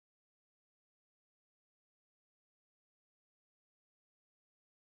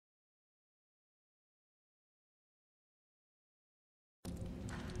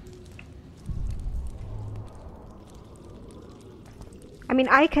I mean,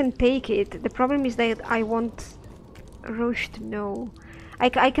 I can take it. The problem is that I want Roche to know.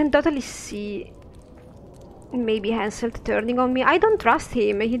 I can totally see maybe Hansel turning on me. I don't trust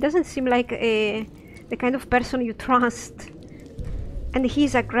him. He doesn't seem like the kind of person you trust. And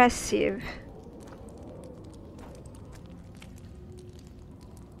he's aggressive.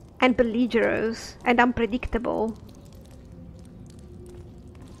 And belligerent. And unpredictable.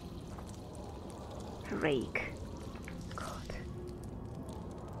 Rake.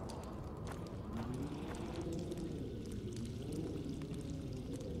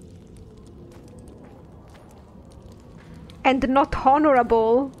 And not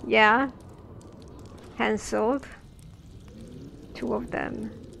honorable, yeah. Cancelled. Two of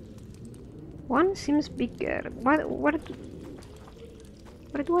them. One seems bigger. Where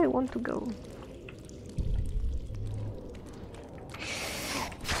do I want to go?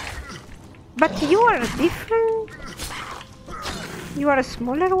 But you are different. You are a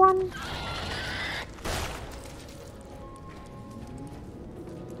smaller one.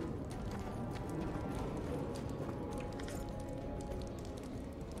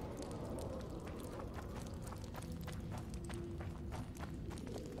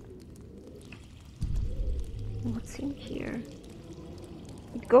 What's in here?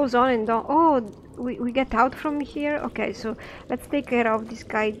 It goes on and on. Oh, we get out from here? Okay, so let's take care of this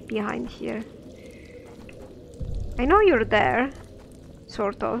guy behind here. I know you're there.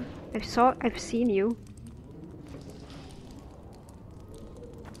 Sort of. I've seen you.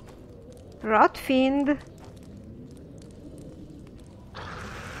 Rotfiend.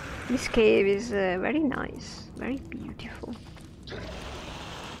 This cave is very nice. Very beautiful.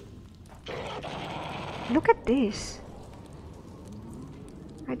 Look at this.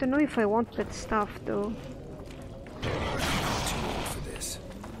 I don't know if I want that stuff though. Too old for this.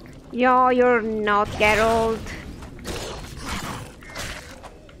 Yo, you're not Geralt.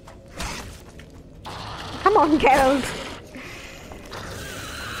 Come on, Geralt.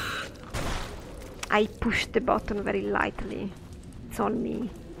 I pushed the button very lightly. It's on me.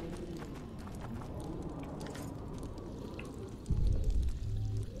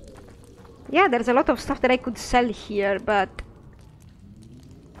 Yeah, there's a lot of stuff that I could sell here, but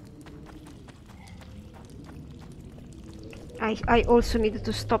I also needed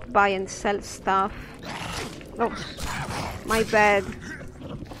to stop by and sell stuff. Oh, my bad.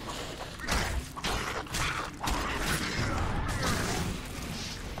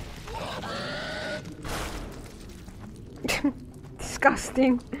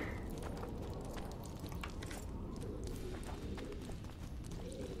 Disgusting.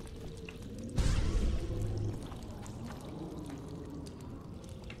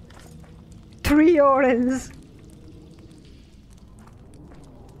 Three oranges.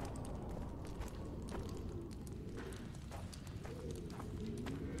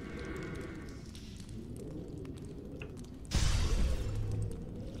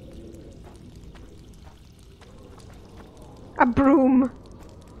 A broom.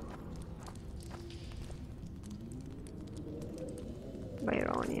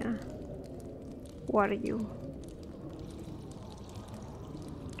 Byronia. Who are you?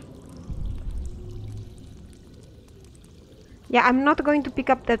 Yeah, I'm not going to pick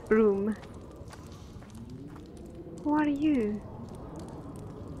up that broom. Who are you?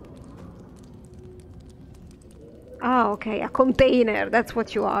 Oh, okay, a container, that's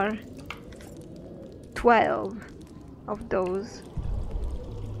what you are. 12 of those.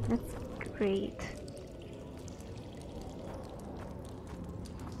 That's great.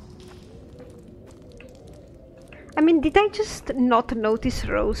 I mean, did I just not notice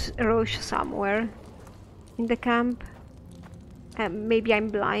Roche somewhere in the camp? Maybe I'm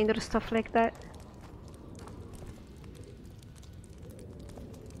blind or stuff like that.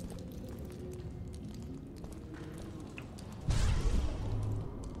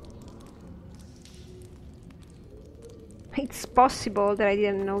 It's possible that I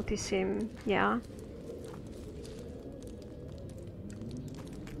didn't notice him, yeah.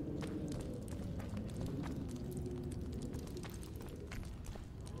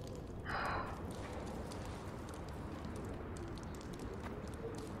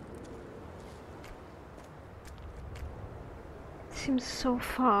 Seems so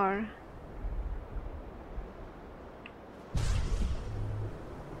far.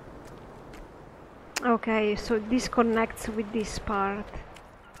 Okay, so this connects with this part.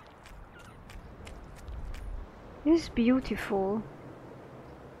 This is beautiful.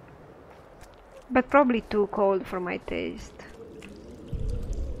 But probably too cold for my taste.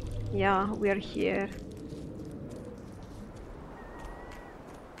 Yeah, we are here.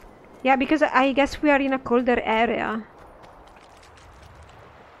 Yeah, because I guess we are in a colder area.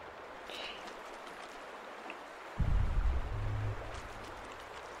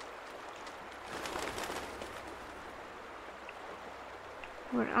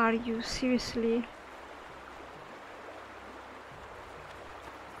 Where are you? Seriously?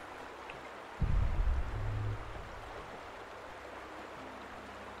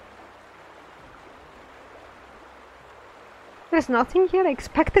 There's nothing here? I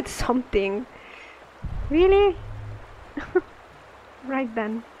expected something. Really? Right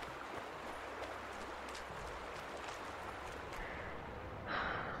then.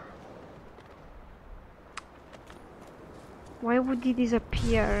 Why would he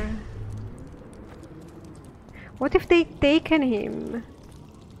disappear? What if they'd taken him?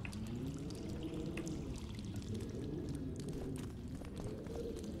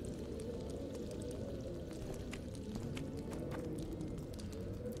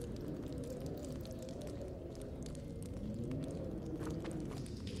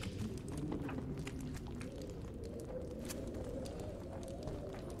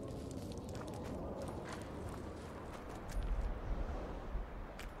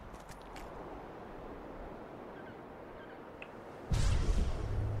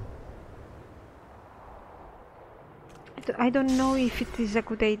 I don't know if it is a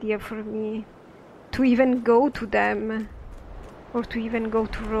good idea for me to even go to them or to even go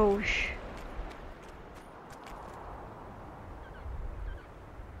to Roche.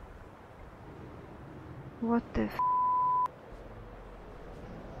 What the f?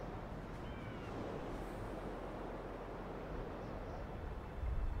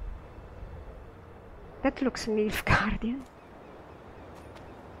 That looks Nilfgaardian.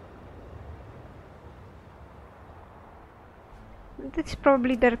 That's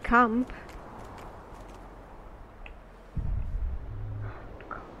probably their camp.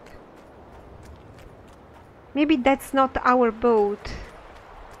 God. Maybe that's not our boat.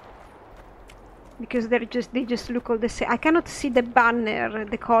 Because they just look all the same. I cannot see the banner,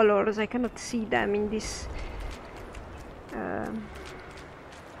 the colors. I cannot see them in this.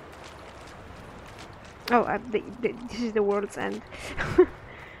 This is the World's End. I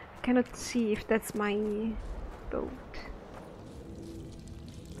cannot see if that's my boat.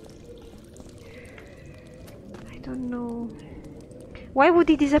 I don't know. Why would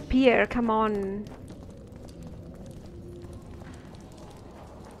he disappear? Come on.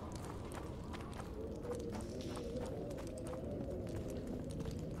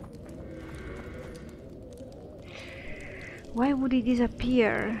 Why would he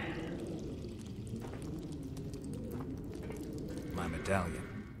disappear? My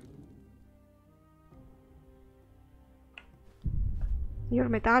medallion. Your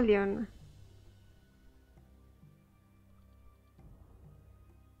medallion.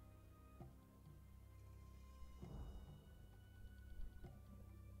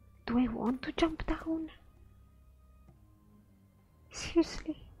 Do I want to jump down?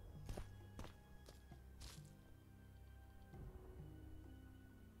 Seriously?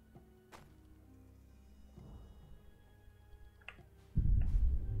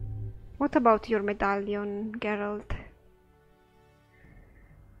 What about your medallion, Geralt?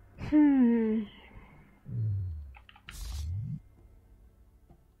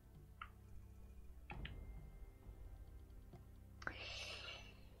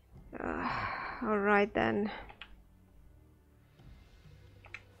 All right then.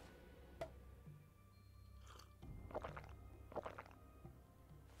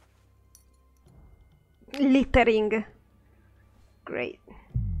 Littering. Great.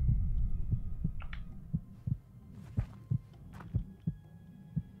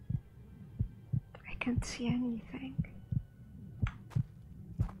 I can't see anything.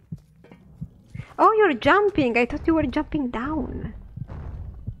 Oh, you're jumping. I thought you were jumping down.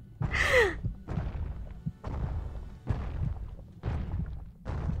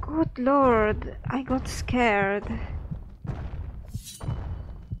 Good lord, I got scared.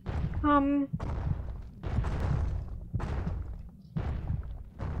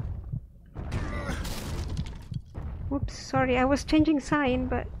 Whoops, sorry, I was changing sign,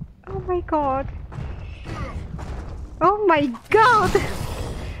 but oh my god. Oh my god!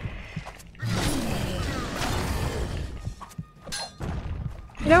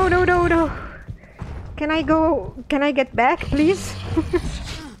 No, no, no, no. Can I go? Can I get back, please?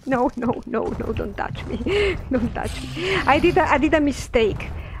 No, no, no, no, don't touch me. Don't touch me. I did a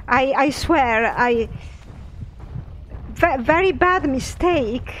mistake. I swear, very bad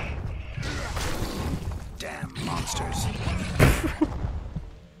mistake. Damn monsters.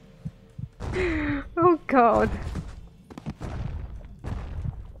 Oh god.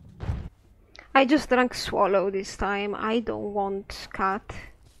 I just drank Swallow this time. I don't want cat.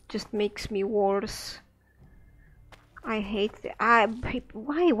 Just makes me worse. I hate the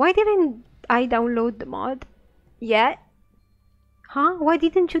why didn't I download the mod yet? Huh? Why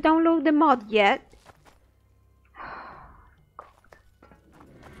didn't you download the mod yet?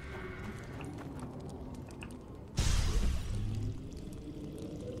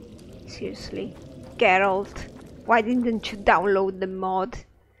 Seriously, Geralt, why didn't you download the mod?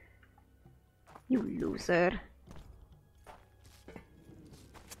 You loser.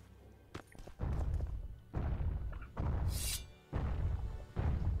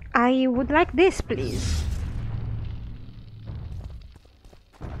 I would like this, please.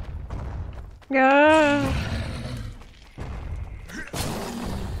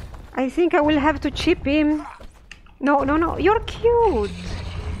 I think I will have to chip him. No, no, no, you're cute.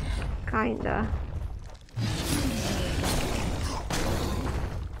 Kinda.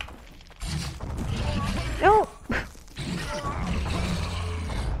 Oh!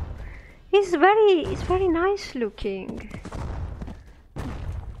 He's very nice looking.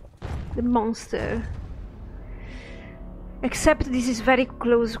 The monster. Except this is very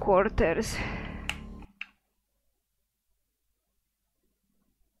close quarters.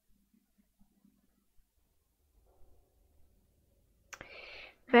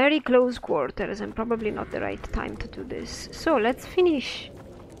 Very close quarters and probably not the right time to do this. So let's finish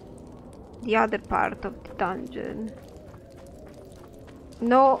the other part of the dungeon.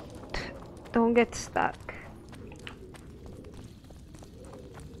 No, don't get stuck.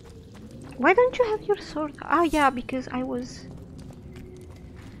 Why don't you have your sword? Oh yeah, because I was...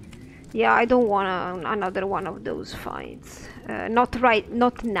 Yeah, I don't want another one of those fights. Not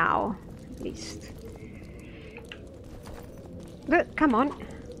now, at least. But, come on.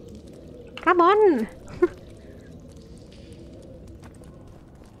 Come on!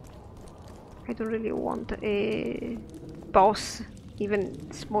 I don't really want a boss,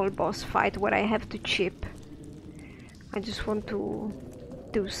 even small boss fight where I have to chip. I just want to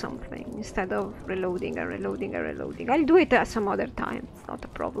do something instead of reloading and reloading and reloading. I'll do it at some other time, it's not a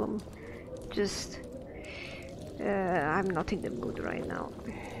problem. Just... I'm not in the mood right now.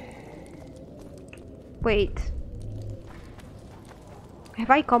 Wait. Have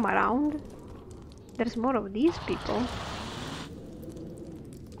I come around? There's more of these people.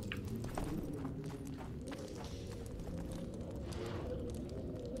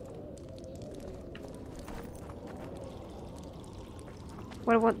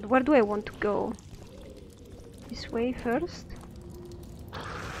 Where do I want to go? This way first?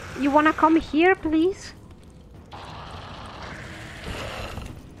 You wanna come here, please?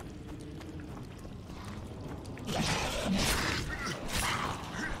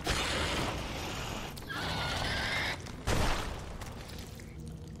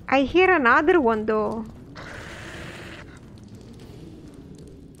 I hear another one though.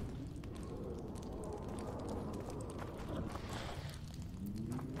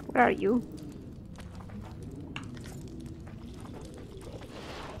 Where are you?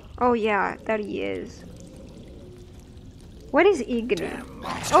 Oh yeah, there he is. Where is Igni?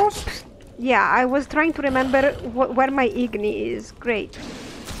 Oops! Yeah, I was trying to remember where my Igni is. Great.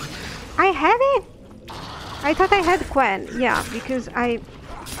 I have it? I thought I had Quen. Yeah, because I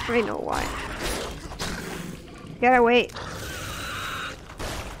know why. Get away.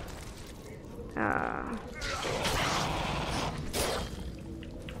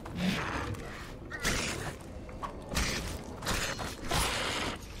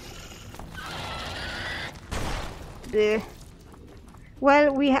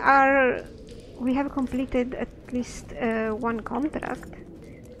 Well, we have completed at least one contract.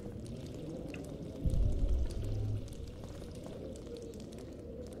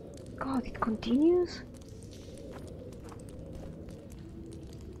 God, it continues?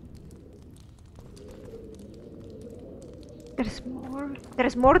 There's more?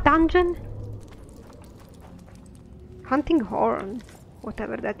 There's more dungeon? Hunting horn.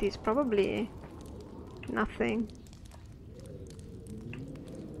 Whatever that is, probably nothing.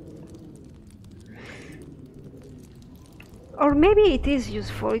 Or maybe it is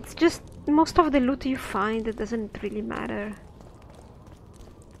useful, it's just most of the loot you find, it doesn't really matter.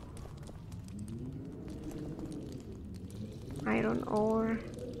 Iron ore,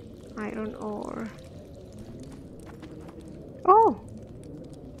 iron ore. Oh!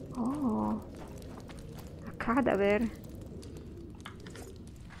 Oh! A cadaver.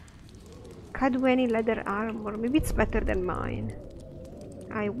 Cadweni leather armor, maybe it's better than mine.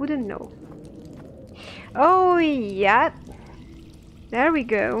 I wouldn't know. Oh yeah! There we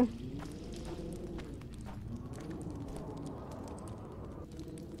go.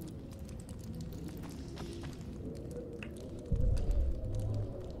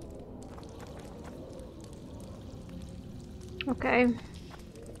 Okay.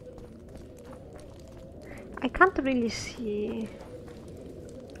 I can't really see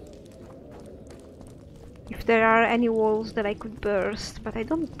if there are any walls that I could burst, but I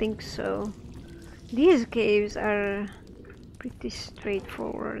don't think so. These caves are pretty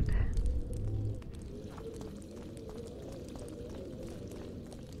straightforward.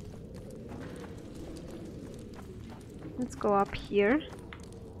 Let's go up here.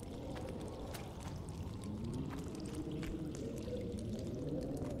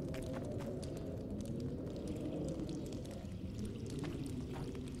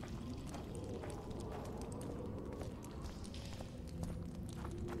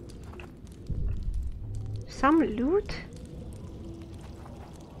 Some loot?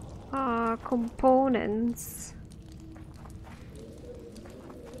 Components.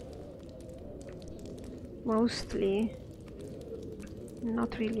 Mostly.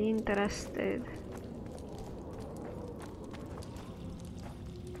 Not really interested.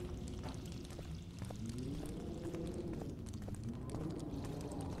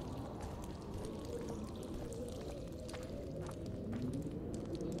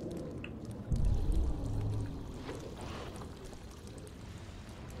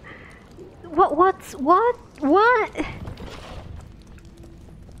 What?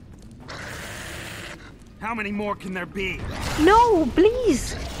 How many more can there be? No,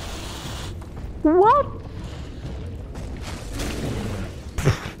 please! What?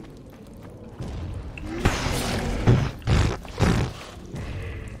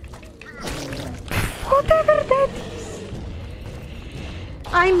 Whatever that is!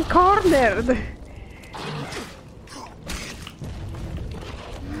 I'm cornered!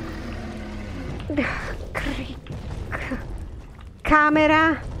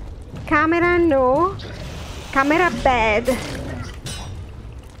 Camera no. Camera bad.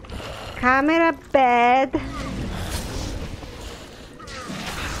 Camera bad.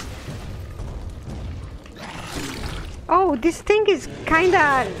 Oh, this thing is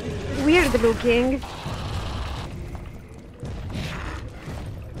kinda weird looking.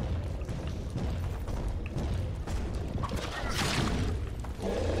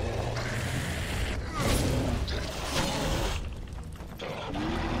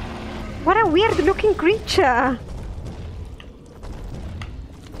 What a weird looking creature!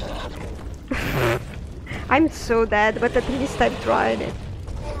 I'm so dead, but at least I've tried it.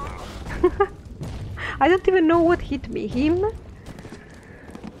 I don't even know what hit me. Him?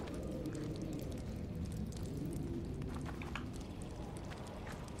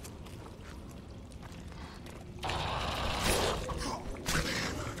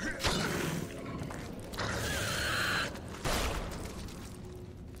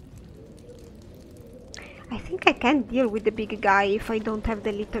 I think I can't deal with the big guy if I don't have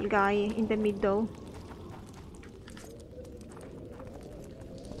the little guy in the middle.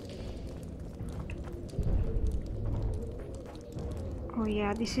 Oh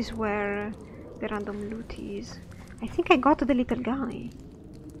yeah, this is where the random loot is. I think I got the little guy.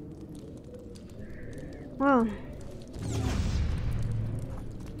 Well,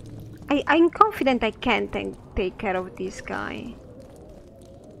 I'm confident I can take care of this guy.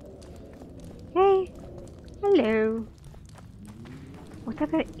 Hey, hello.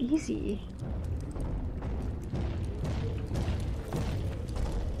 Whatever is he?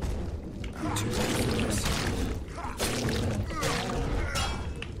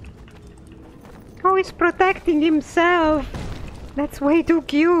 Oh, he's protecting himself. That's way too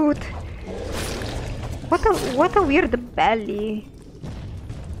cute. What a weird belly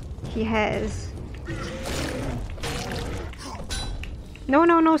he has.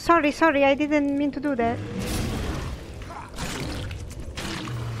 No, sorry, I didn't mean to do that.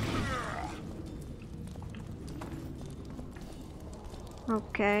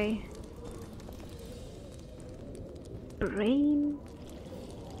 Okay. Brain.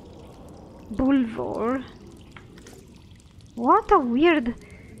 Bulvor. What a weird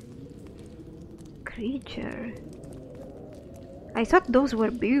creature. I thought those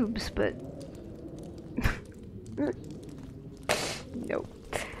were boobs, but no.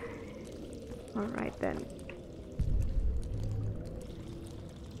 Alright then.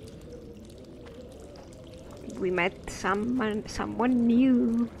 We met someone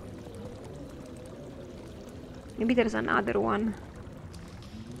new. Maybe there's another one.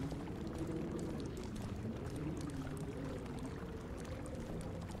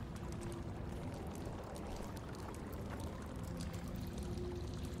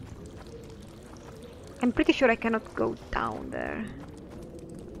 I'm pretty sure I cannot go down there.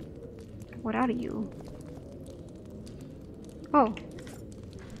 What are you? Oh.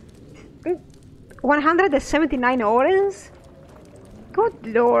 179 oranges? Good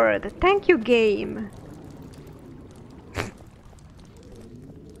lord, thank you, game.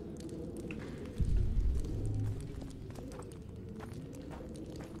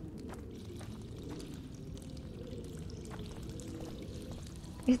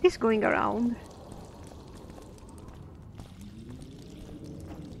 Is this going around?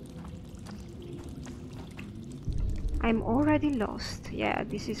 I'm already lost. Yeah,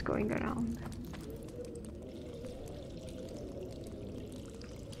 this is going around.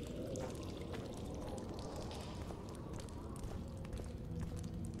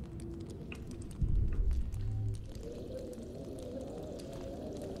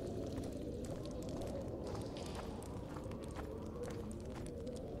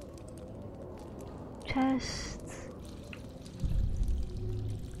 Chest.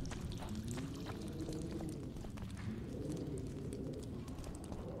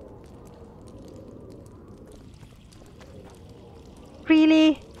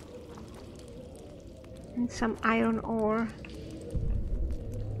 Really? And some iron ore.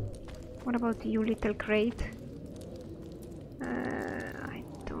 What about you, little crate? I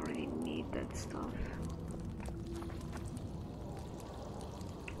don't really need that stuff.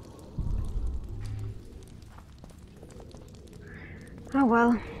 Oh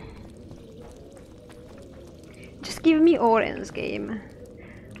well. Just give me orange game.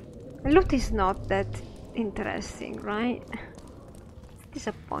 Loot is not that interesting, right? It's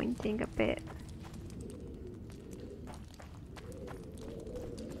disappointing a bit.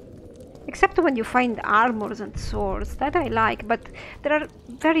 Except when you find armors and swords, that I like, but there are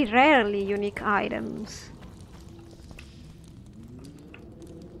very rarely unique items.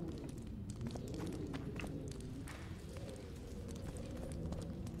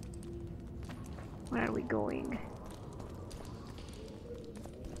 Where are we going?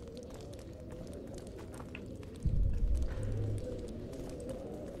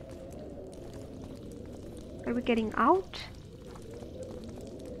 Are we getting out?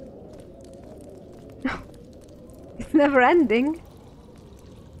 It's never ending.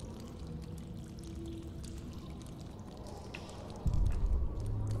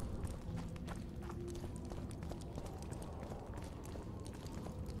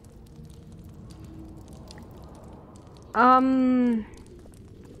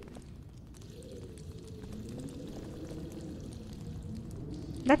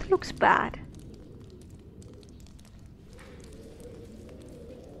 That looks bad.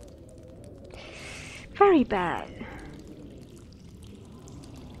 Very bad.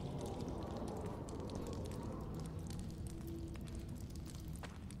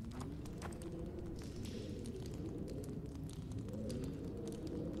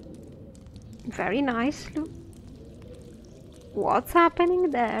 Very nice. Look. What's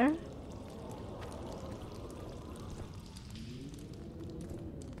happening there?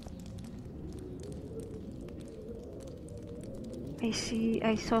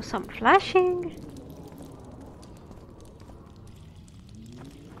 I saw some flashing.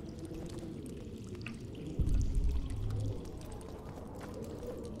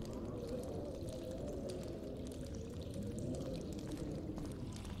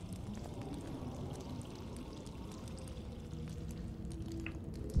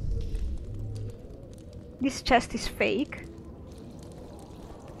 This chest is fake.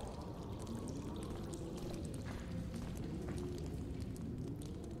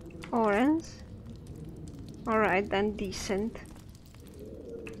 Orange. Alright, then decent.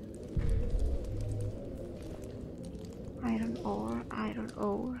 Iron ore, iron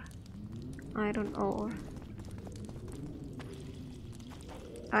ore, iron ore.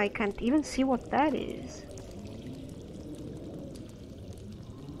 I can't even see what that is.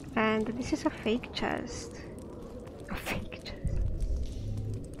 And this is a fake chest. A fake chest.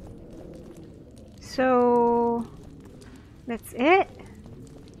 So that's it.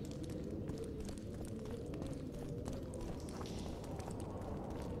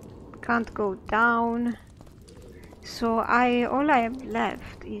 Can't go down. So all I have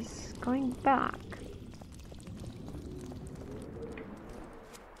left is going back.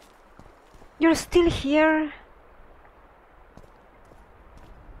 You're still here?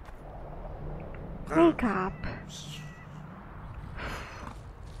 Wake up.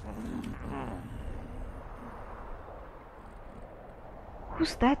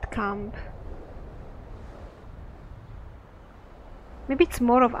 Who's that camp? Maybe it's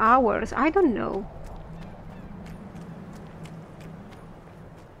more of ours, I don't know.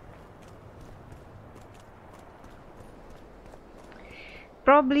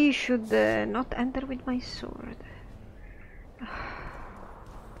 Probably should not enter with my sword.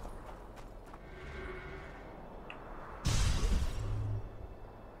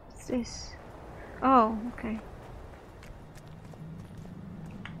 What's this? Oh, okay.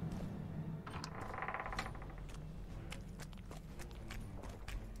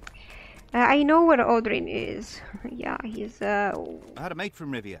 I know where Odrin is. Yeah, he's I had a mate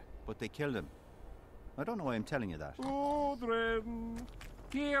from Rivia, but they killed him. I don't know why I'm telling you that. Odrin,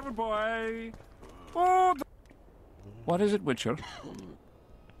 dear boy. Odrin. What is it, Witcher?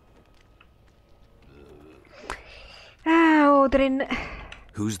 Odrin.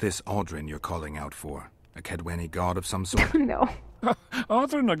 Who's this Aldrin you're calling out for? A Kedweni god of some sort? No.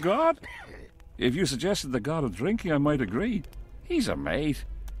 Odrin, a god? If you suggested the god of drinking, I might agree. He's a mate.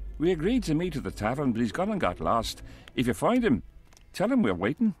 We agreed to meet at the tavern, but he's gone and got lost. If you find him, tell him we're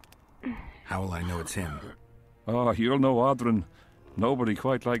waiting. How will I know it's him? Oh, you'll know Odrin. Nobody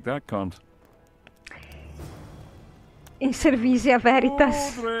quite like that cunt. In servitia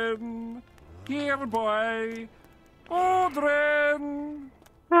veritas. Odrin, dear boy. Odrin.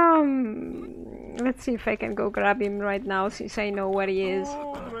 Let's see if I can go grab him right now, since I know where he is.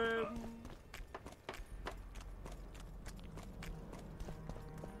 Odrin.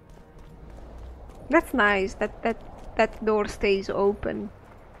 That's nice. That door stays open.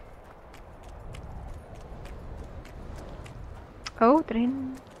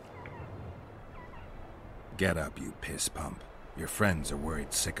 Odrin. Get up, you piss pump. Your friends are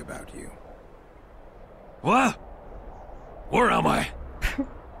worried sick about you. What? Where am I?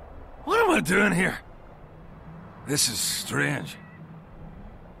 What am I doing here? This is strange.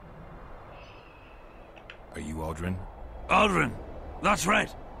 Are you Aldrin? Aldrin, that's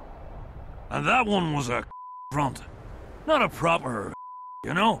right. And that one was a front. Not a proper,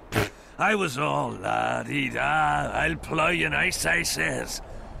 you know? I was all la-dee-da, I'll plough you nice, I says.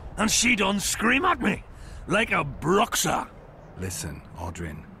 And she done scream at me, like a bruxa. Listen,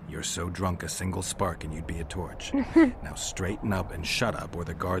 Aldrin, you're so drunk a single spark and you'd be a torch. Now straighten up and shut up or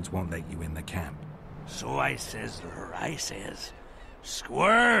the guards won't let you in the camp. So I says,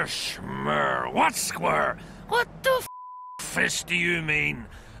 square schmur, what square? What the fish do you mean?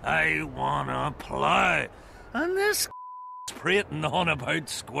 I wanna plough. And this prating on about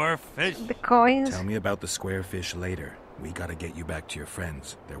square fish. The coins. Tell me about the square fish later. We gotta get you back to your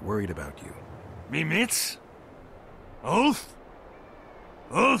friends. They're worried about you. Me mates? Ulf?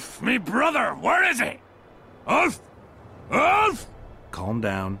 Ulf, me brother, where is he? Ulf? Ulf? Calm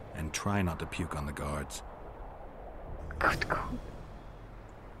down and try not to puke on the guards. Good call.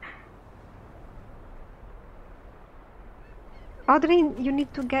 Odrin, you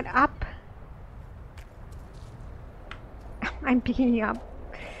need to get up. I'm picking you up.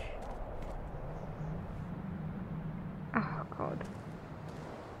 Oh god.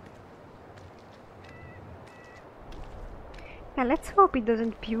 Yeah, let's hope it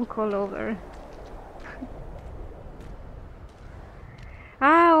doesn't puke all over.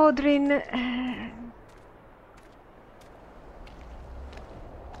 Odrin.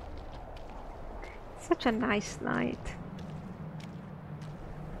 Such a nice night.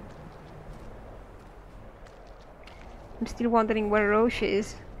 I'm still wondering where Roche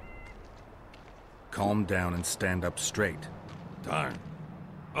is. Calm down and stand up straight. Darn.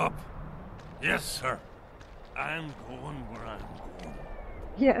 Up. Yes, sir. I'm going where I'm going.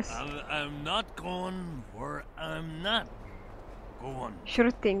 Yes. I'm not going where I'm not going. Sure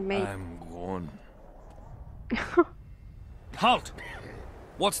thing, mate. I'm going. Halt!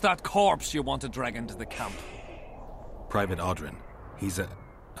 What's that corpse you want to drag into the camp? Private Aldrin. He's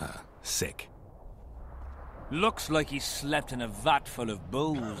sick. Looks like he slept in a vat full of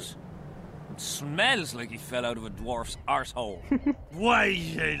booze. It smells like he fell out of a dwarf's arsehole. Why,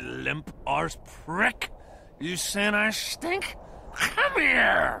 you limp arse prick? You saying I stink? Come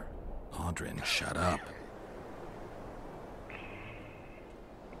here! Aldrin, shut up.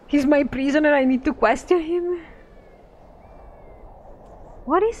 He's my prisoner, I need to question him?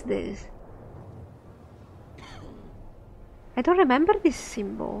 What is this? I don't remember this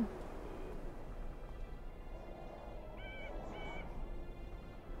symbol.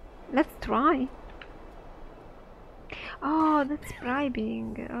 Let's try. Oh, that's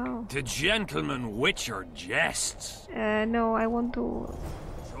bribing. Oh. The gentleman witcher jests. No, I want to...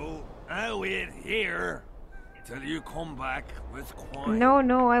 So I'll wait here till you come back with coin.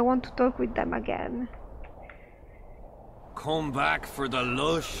 No, I want to talk with them again. Come back for the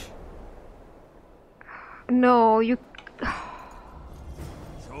lush. No, you...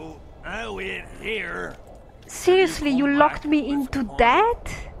 So I'll wait here. Seriously, you locked me into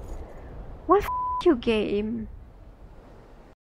that? What you game?